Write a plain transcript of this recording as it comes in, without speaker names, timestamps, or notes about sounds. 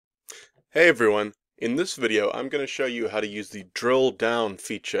Hey everyone, in this video I'm going to show you how to use the drill down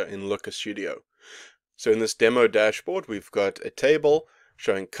feature in Looker Studio. So in this demo dashboard we've got a table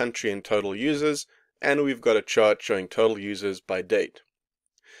showing country and total users, and we've got a chart showing total users by date.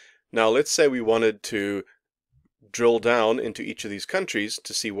 Now let's say we wanted to drill down into each of these countries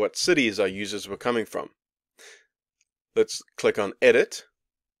to see what cities our users were coming from. Let's click on Edit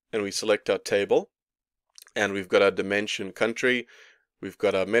and we select our table, and we've got our dimension country. We've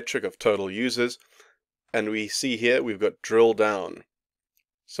got our metric of total users, and we see here we've got drill down.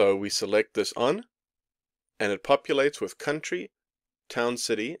 So we select this on, and it populates with country, town,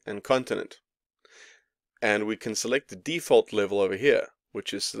 city, and continent. And we can select the default level over here,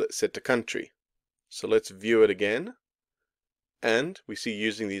 which is set to country. So let's view it again, and we see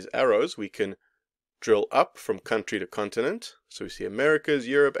using these arrows we can drill up from country to continent. So we see Americas,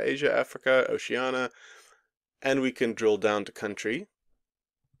 Europe, Asia, Africa, Oceania, and we can drill down to country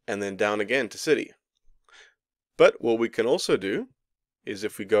and then down again to city. But what we can also do is,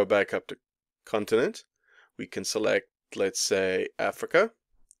 if we go back up to continent, we can select, let's say, Africa,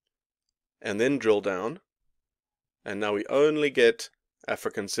 and then drill down, and now we only get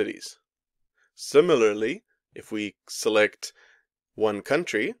African cities. Similarly, if we select one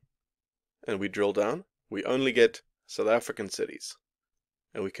country and we drill down, we only get South African cities.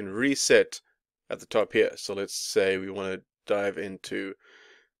 And we can reset at the top here. So let's say we want to dive into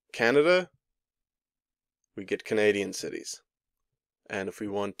Canada, we get Canadian cities. And if we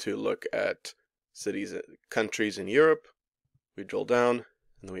want to look at cities, countries in Europe, we drill down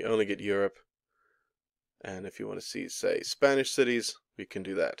and then we only get Europe. And if you want to see, say, Spanish cities, we can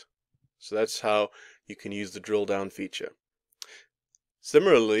do that. So that's how you can use the drill down feature.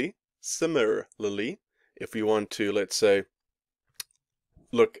 Similarly, if we want to, let's say,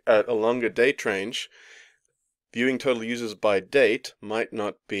 look at a longer date range, viewing total users by date might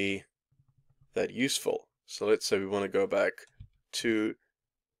not be that useful. So let's say we want to go back 2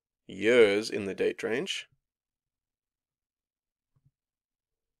 years in the date range.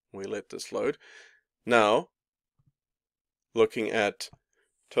 We let this load. Now, looking at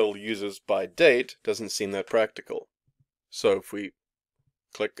total users by date doesn't seem that practical. So if we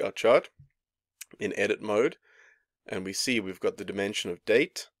click our chart in edit mode, and we see we've got the dimension of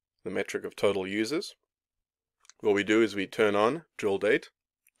date, the metric of total users, what we do is we turn on drill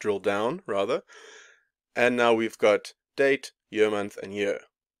down, and now we've got date, year, month, and year.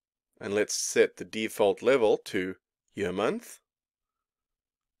 And let's set the default level to year, month.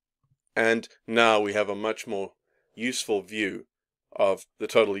 And now we have a much more useful view of the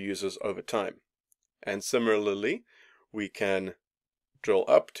total users over time. And similarly, we can drill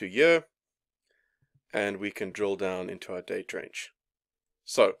up to year, and we can drill down into our date range.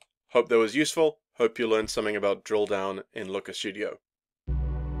 So, hope that was useful. Hope you learned something about drill down in Looker Studio.